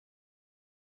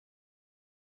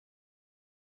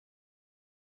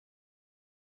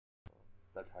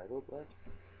Not titled, but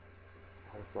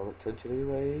I have no attention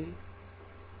anyway.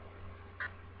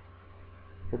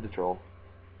 Hit the troll.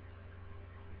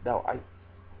 Now, I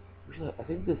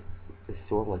think this is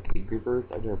sort of like Angry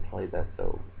Birds. I've never played that,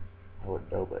 so I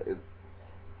wouldn't know, but from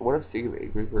what I'm seeing of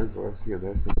Angry Birds, or I'm seeing of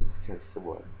this, it's kind of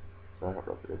similar. So I don't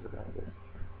know if it is or not.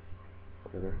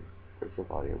 Whatever. Where's the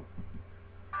volume?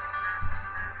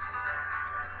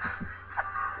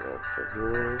 Yeah, so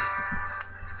here,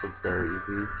 it's very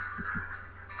easy.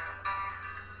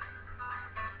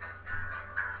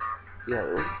 Yeah, it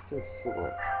looks kind of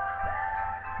similar.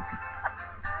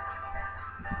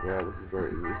 Yeah, this is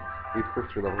very easy. These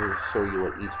first three levels show you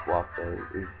what each block does,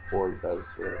 each board does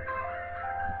for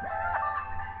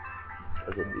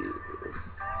as a need.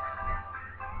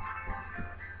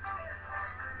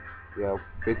 Yeah,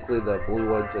 basically the blue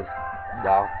one just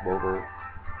knocks them over.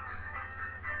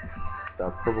 The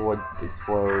purple one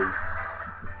explodes.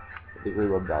 The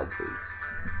green one bounces.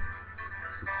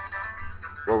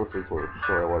 Well, this is what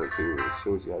sure I wanted to. It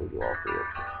shows you how to do all three.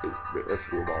 It lets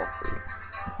you do them all three.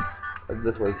 And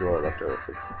this one's the one left over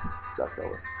since it's not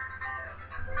going.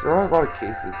 There are a lot of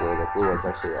cases where the blue one's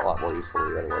actually a lot more useful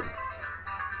than the other one.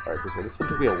 Alright, this one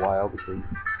took me a while because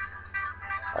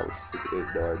I was stupid,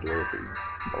 didn't know how to do anything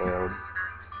on my own.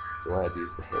 So I had to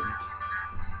use the hint.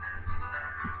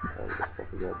 This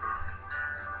stuff again.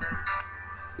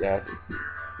 Yeah,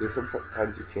 there's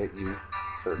sometimes you can't use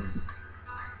certain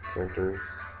characters.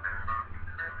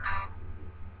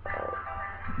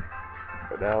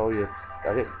 But now I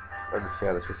didn't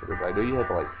understand this for some reason. I knew you had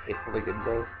to like hit something in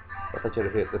there. I thought you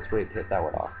had to hit this way and hit that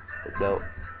one off. But no,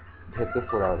 hit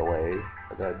this one out of the way,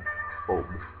 and then boom.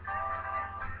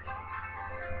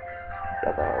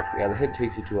 Got that out. Yeah, the hit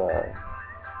takes you to a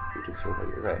YouTube server.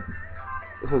 Right.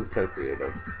 This one's kind of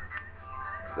creative.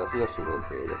 This is actually really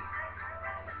creative.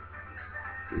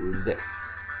 Do this.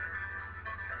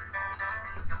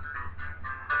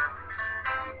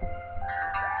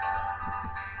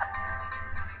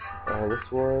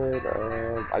 This one,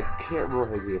 I can't remember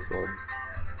how to do this one.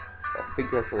 I think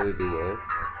that's what I do with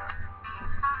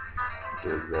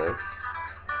doing this.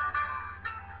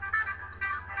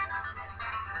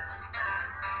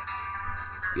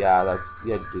 Yeah,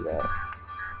 you had to do that.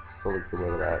 Something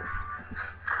similar to that.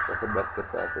 So I can mess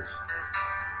this up, which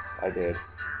I did.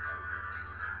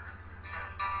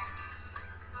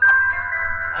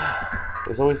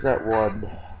 There's always that one.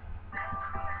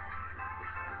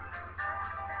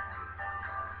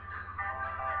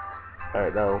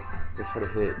 Alright, now, let's try to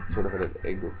hit sort of at an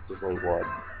angle, there's only one.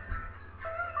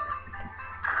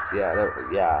 Yeah,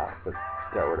 that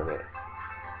got rid of it.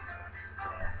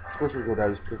 Of course we go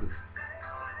down just because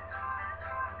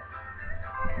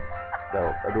no,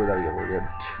 I'm doing that again, we're good.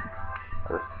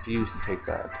 I refuse to take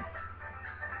that.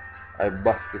 I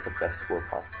must get the best score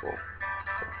possible.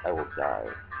 I will die.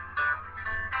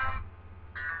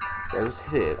 I just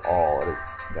hit it all and it's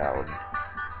down.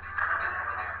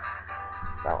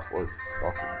 That was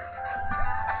awesome.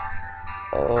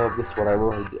 This one, I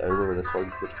remember this one.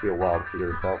 It took me a while to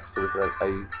figure this out. So I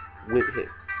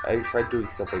tried doing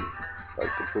something like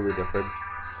completely different.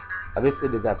 I basically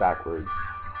did that backwards.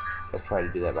 I was trying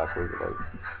to do that backwards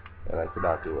and I could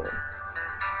not do it.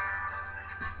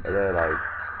 And then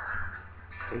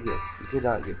dang it, you could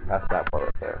not get past that part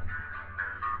right there.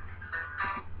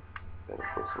 And of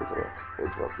course we're gonna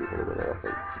interrupt you a little bit, I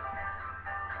think.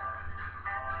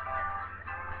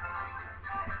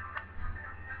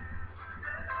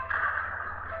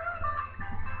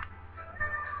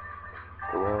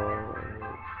 Come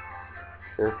on.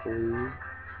 Carefully.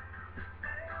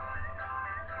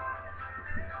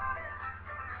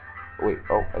 Wait,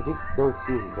 oh, I think there was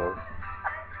Susan there.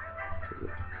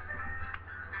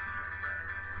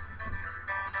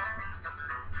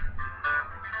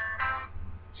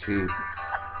 Jeez.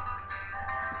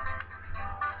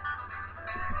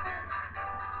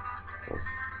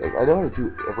 Like, I know how to do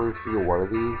every single one of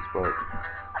these, but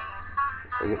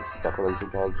I get stuck on them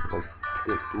sometimes because I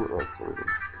can't do it right for some reason.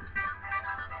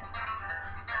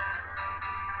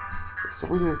 For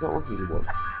some reason it's not working anymore.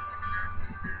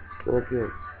 But I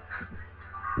can't.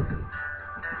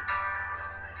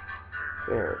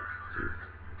 There. Jeez.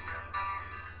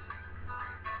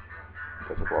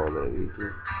 That's a ball that I need to.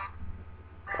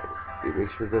 Right.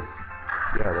 Make sure this.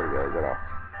 Yeah, there we go. Get off.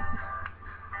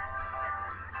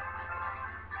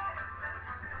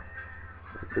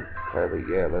 Kind of,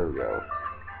 yeah, there we go.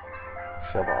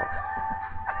 Shove off.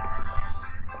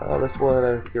 This one, I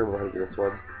can't remember how to do this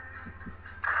one.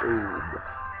 Boom.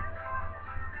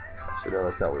 Actually, no,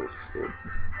 that's not what it's supposed to do.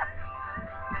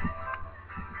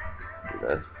 Do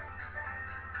this?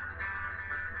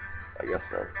 I guess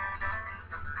so.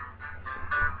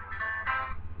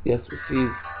 Yes,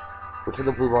 receive. Pretend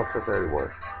the blue box isn't there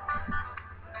anymore.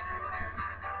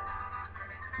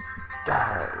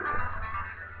 Die.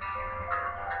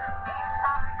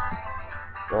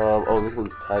 Oh, this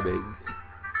one's timing.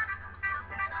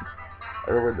 I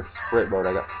remember in the sprint mode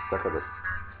I got stuck on this.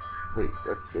 Wait,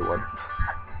 that's a new one.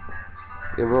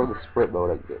 Yeah, remember in the sprint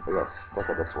mode I got stuck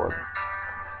on this one.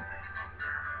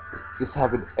 This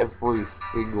happened every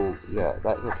single, yeah,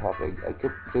 that kept happening. I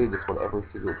kept saying this one every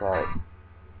single time.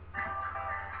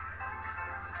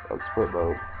 On sprint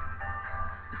mode.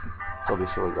 So I'll be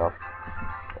showing up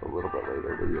a little bit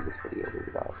later, maybe in this video,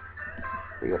 maybe not.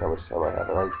 Forget how much time I have,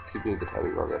 and I keep doing the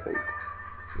timing wrong, I think.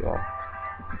 Yeah.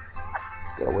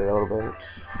 Gotta wait a little bit.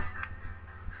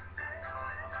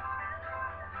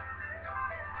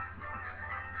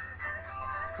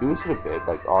 Maybe should have been,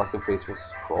 like, awesome face versus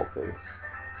troll face.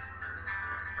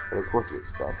 And of course it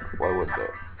gets stuck. Why wouldn't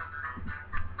it?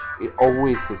 It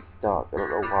always gets stuck. I don't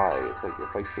know why. It's like,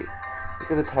 if I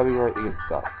get the timing right, it gets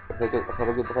stuck. If I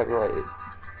don't get the timing right,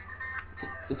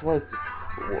 that's why it's a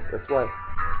troll. That's why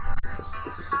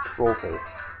it's just a troll face.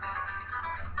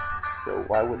 So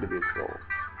why wouldn't it be a troll?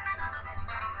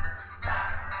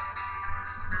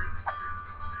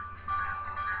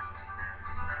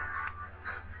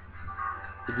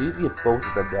 You need to get both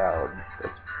of them down.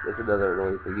 That's another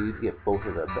annoying thing. You need to get both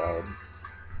of them down.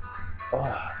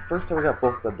 First time I got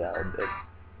both of them down, and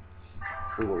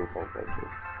blue one was all down too.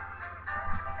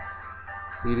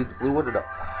 You need the blue one to not.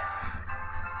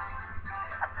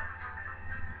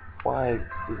 Why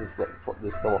does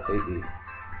this double hate me?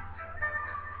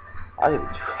 I didn't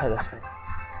even try that.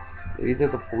 You need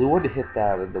the blue one to hit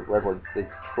that, and the red one, the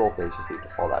troll face, just need to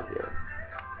fall down here.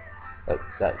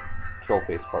 That troll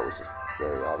face part was just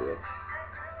very obvious.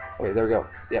 Okay, there we go.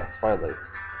 Yes, finally.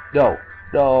 No!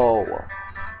 No!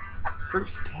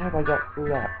 First time I got through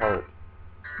that part.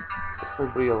 This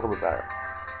first video a little bit better.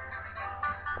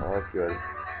 Oh, that's good.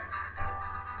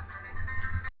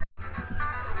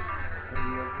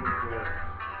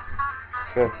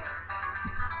 Okay.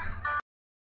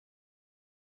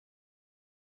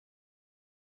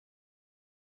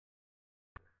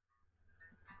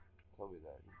 Tell me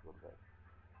that. He's going back.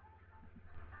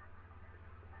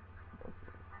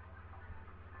 Okay.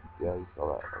 Yeah, you saw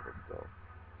that. I think so.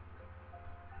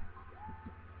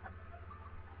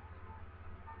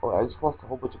 Oh, I just lost a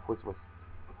whole bunch of points with...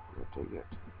 Dang it.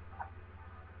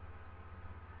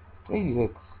 Dang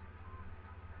it.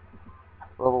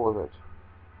 What level was it?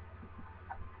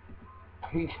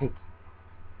 Dang it.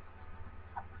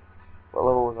 What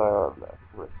level was I on? I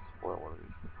think it was 4 one of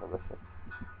these. I missed it.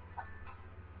 I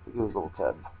think it was level 10.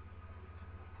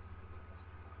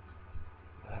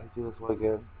 I do this one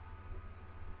again.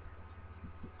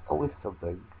 Always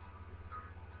something.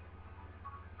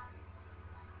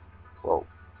 Well,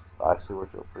 actually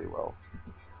worked out pretty well.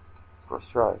 First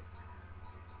try.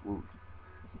 Ooh.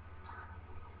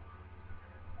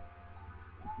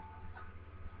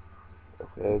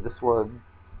 Okay, this one,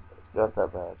 not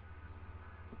that bad.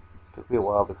 Took me a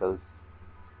while because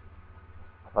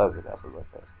I thought it was gonna happen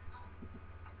like that.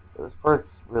 This part's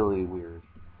really weird.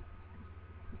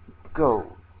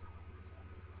 Go!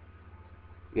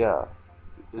 Yeah.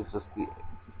 It's just the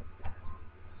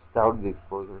sound of the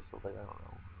explosion or something, I don't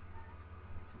know.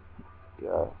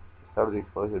 Yeah. The sound of the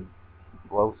explosion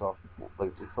blows off,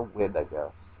 like, it's some wind, I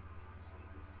guess.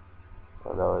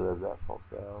 Oh no, and then that falls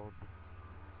down.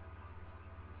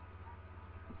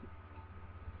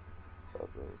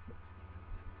 Okay.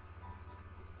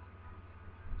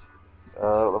 I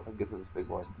don't know if I can get to this big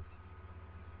one.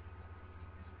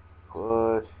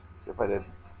 Push. If I did.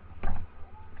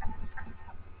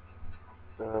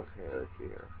 Okay, let's see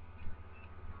here.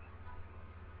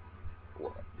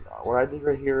 What I did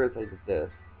right here is I did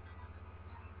this.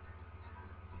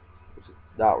 Which is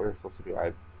not what you're supposed to do.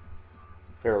 I'm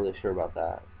fairly sure about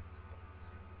that.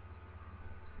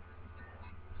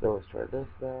 So let's try this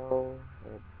now.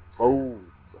 And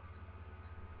boom!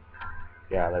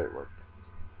 Yeah, there it worked.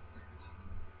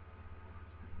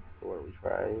 So why don't we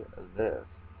try this?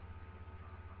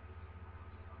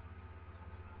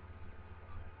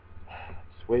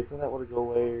 Just wait for that one to go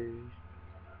away.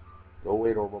 Go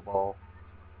away, normal ball.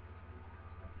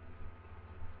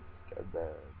 And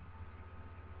then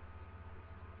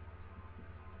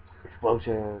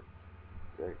explosion.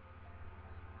 Okay.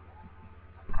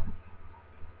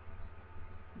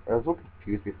 I was a little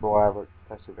confused before a while, but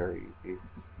it's actually very easy.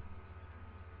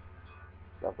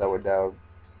 Drop that one down,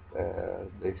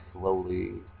 and they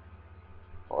slowly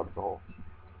fall into the hole.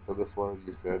 So this one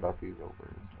is going to knock these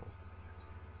over.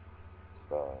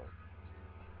 So,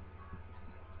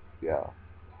 yeah.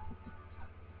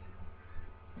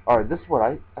 Alright, this one,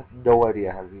 I have no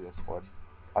idea how to do this one.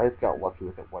 I just got lucky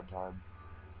with it one time.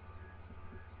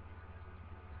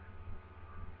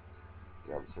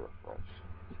 Yeah, I'm just gonna refresh.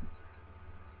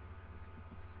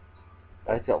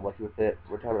 I just got lucky with it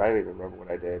one time, and I don't even remember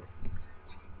what I did.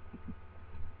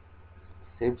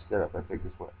 Same setup, I think,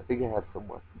 this one. I think I had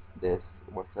somewhat this,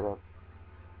 one setup.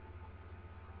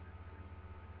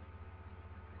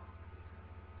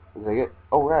 Did I get?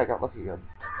 Oh, yeah, I got lucky again.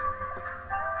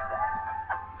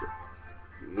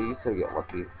 You used to get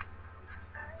lucky.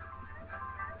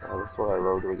 This one I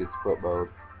wrote doing in split mode.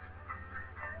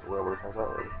 What we're talking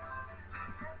about later.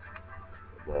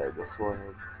 Then this one,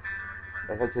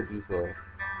 I had to use the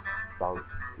bounce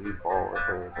the ball or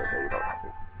something, but no, you don't have to.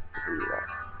 Just do that.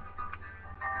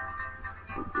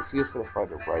 You see, it's gonna find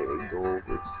the right angle, which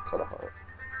is kind of hard.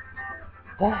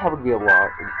 That happened to be a lot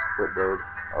in sprint mode.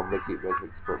 I'm gonna keep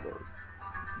making sprint mode.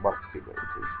 Must keep making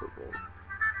sprint mode.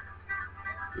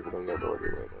 Even though you have no idea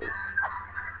where it is.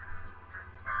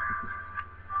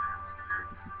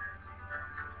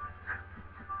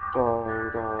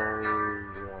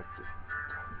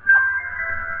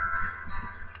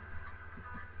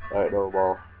 Alright, no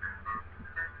ball.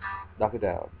 Knock it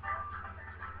down.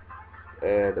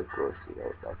 And of course,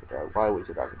 knock it down. Why would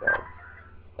you knock it down?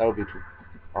 That would be too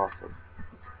awesome.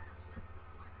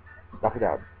 Knock it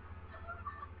down.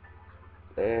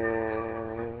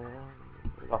 And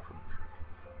awesome.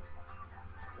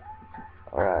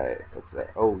 Alright, what's that?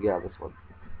 Oh yeah, this one.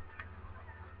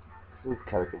 This is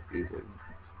kind of confusing.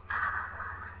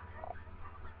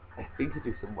 I think you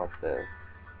do something like this.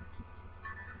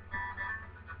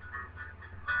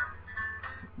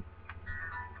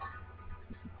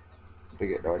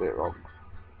 No, I did it wrong.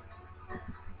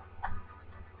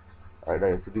 Alright, now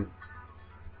you have to do.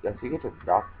 I think you have to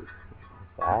knock this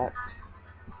like that.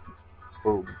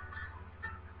 Boom.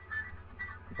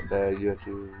 And then you have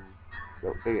to.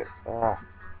 No, dang it. Ah.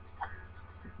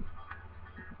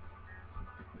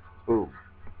 Boom.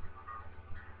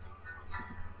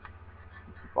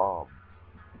 Bomb.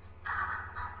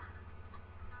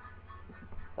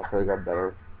 I could have got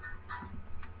better.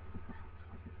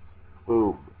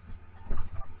 Boom.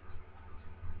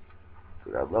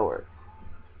 So got lower.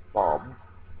 Bomb.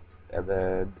 And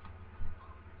then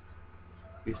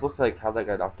you're supposed to like have that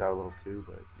guy knocked down a little too,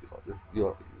 but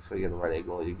so you get the right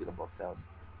angle, you get him knocked down.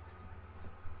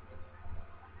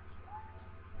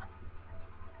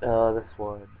 This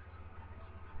one.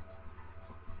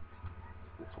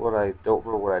 This one I don't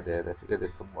remember what I did. I think I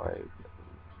did some like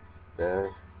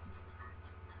this.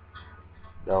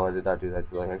 No, I did not do that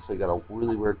too. I actually got a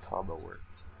really weird combo where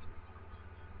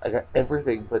I got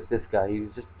everything but this guy. He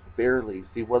was just barely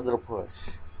see one little push.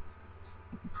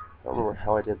 I don't remember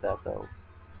how I did that though.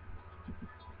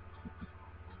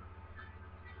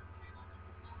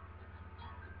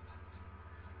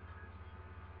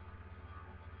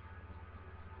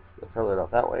 Probably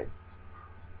not that way.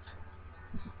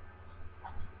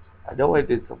 I know I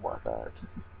did something like that.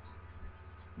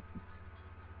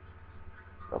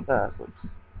 Not that, but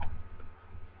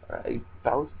I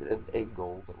bounced at an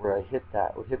angle where I would hit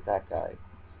that guy.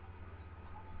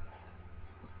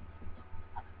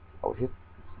 I would hit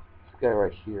this guy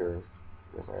right here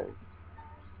when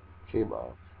I came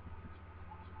up.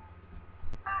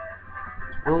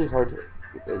 It's really hard to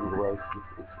get the angle right.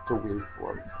 It's such a weird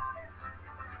form.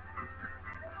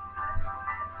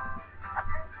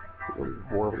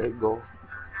 More of an angle.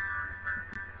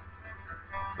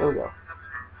 There we go.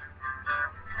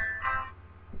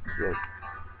 Good.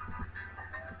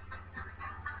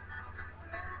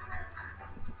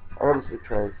 I'm just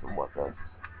trying some what this.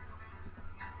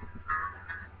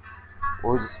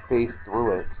 Or just space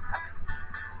through it.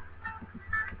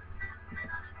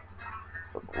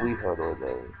 But leave her to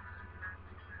there.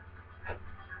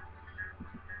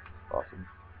 Awesome.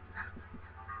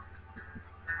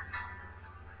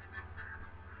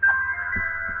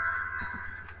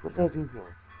 What did I do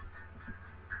here?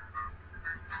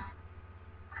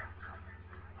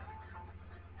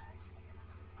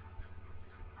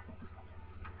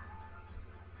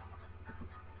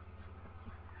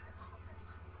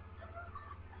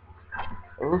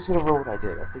 I really should have known what I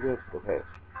did. I think it's okay.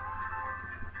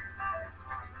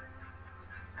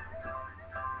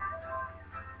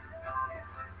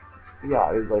 Yeah,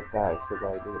 I did like that because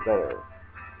I did it better.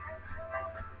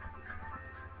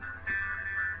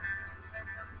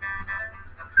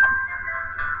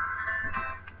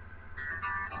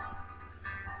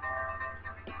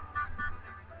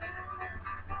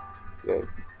 Good.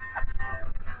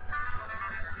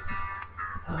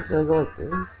 Did I go like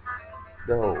this?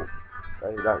 No. I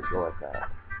did not go like that.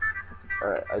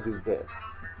 Alright, I do this.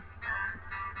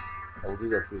 I will do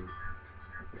that too.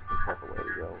 That's the proper way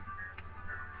to go.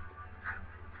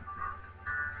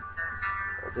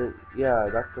 Yeah,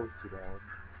 that goes too down.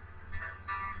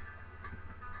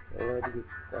 I had to get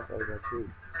stuff out of that too.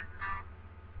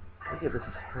 Look at this.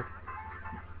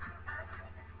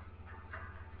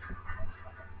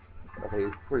 Okay,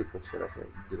 it's pretty quick shit. I think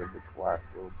get him to collapse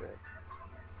a little bit.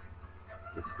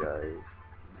 This guy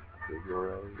is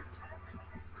alright.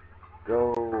 Go.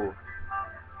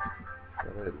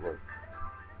 That didn't work.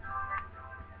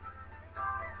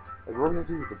 Like, what am I gonna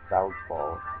do with the bounce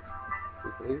ball?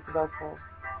 Can I use the bounce ball?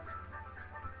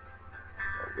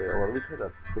 Wait, well, let me try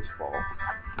the push ball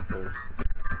first.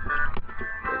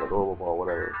 Or the normal ball,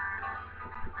 whatever.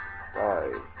 Try.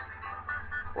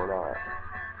 Or not.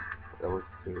 That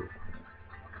works too.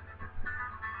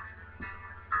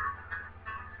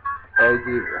 I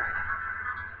do.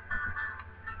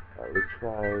 Alright, let's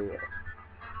try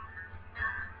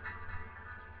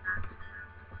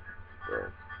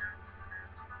this.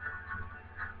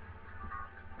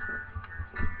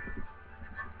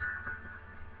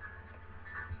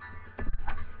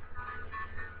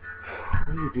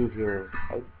 What do you do here?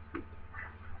 I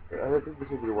don't think this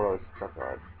would be the one I was stuck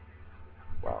on.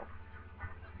 Wow.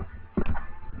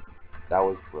 That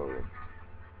was brilliant.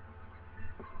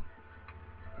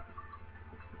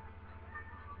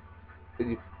 Then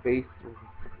you face through.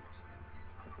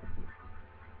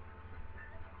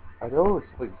 I know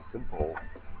it's like simple.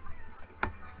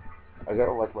 I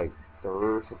got like my third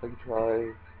or something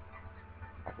try.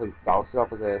 I can bounce it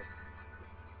off of this.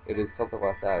 It is something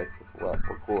like that, it's left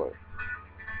or cooler.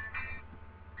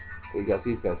 And you got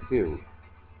these guys too.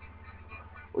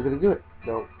 We're gonna do it.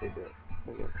 No, they do it.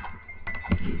 Okay.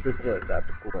 It's like that,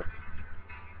 but cooler.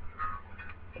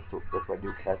 That's my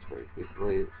new catchphrase.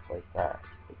 Basically, it's like that,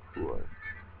 but cooler.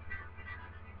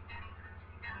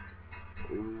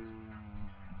 Ooh.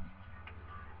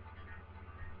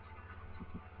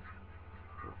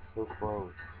 That's so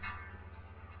close.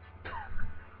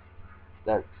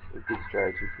 That's a good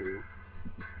strategy too.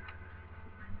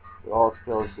 All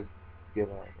skills just give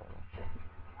up.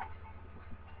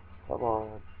 Come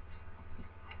on.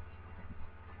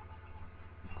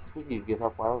 Speaking of give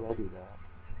up, why would I do that?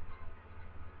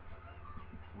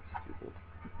 Stupid.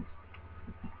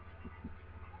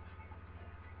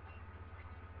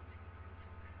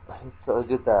 So I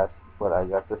did that, but I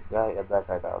got this guy and that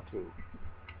guy down too.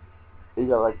 He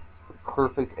got like the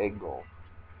perfect angle.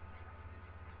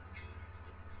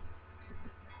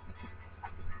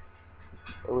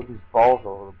 It with these balls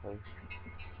all over the place.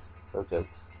 No jokes.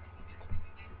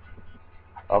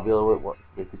 I'll be able to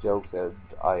make the jokes, and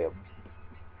I am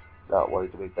not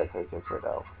wanting to make that kind of jokes right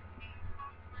now.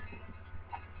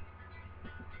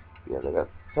 Yeah, they got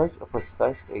such a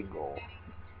precise angle.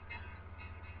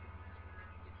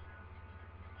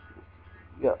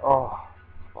 Yeah, oh,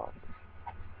 fuck.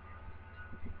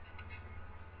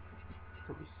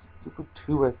 You put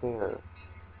two right there.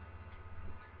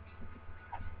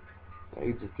 Yeah,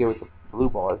 you just give it the blue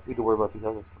ball. I just need to worry about these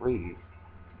other three.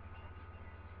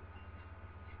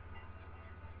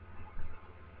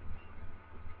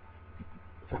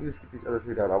 If I can just get these other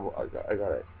three down, I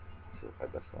got it. So if I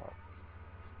mess up.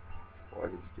 Or I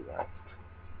can just do that.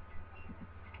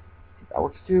 That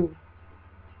works too.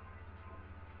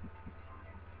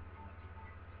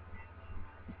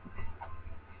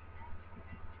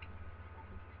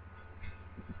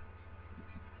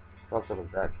 Not something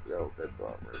that, no, that's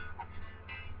not work.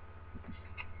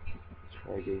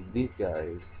 Try getting these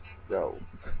guys. No.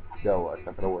 No, that's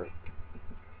not gonna work.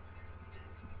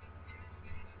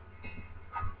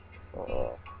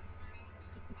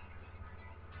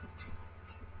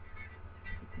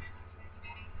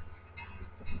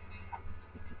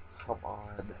 Come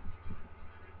on.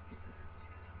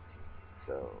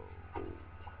 So.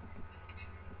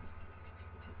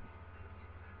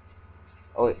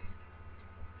 Oh wait.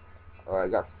 Alright,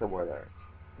 I got somewhere there.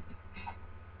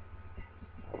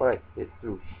 How about I hit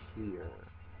through here?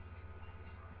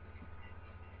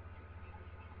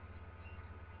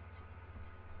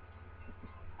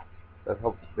 That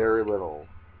helps very little.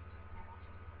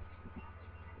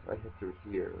 If I hit through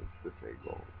here, this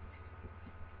angle.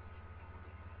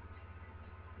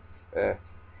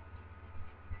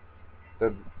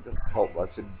 Doesn't help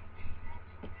much in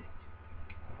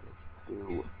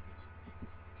do.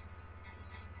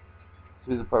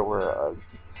 This is the part where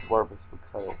Swarmus would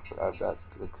cut it, but I'm not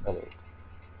gonna cut it.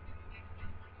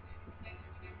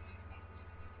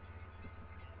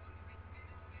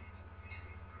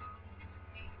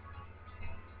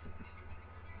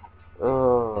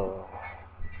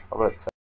 I'm gonna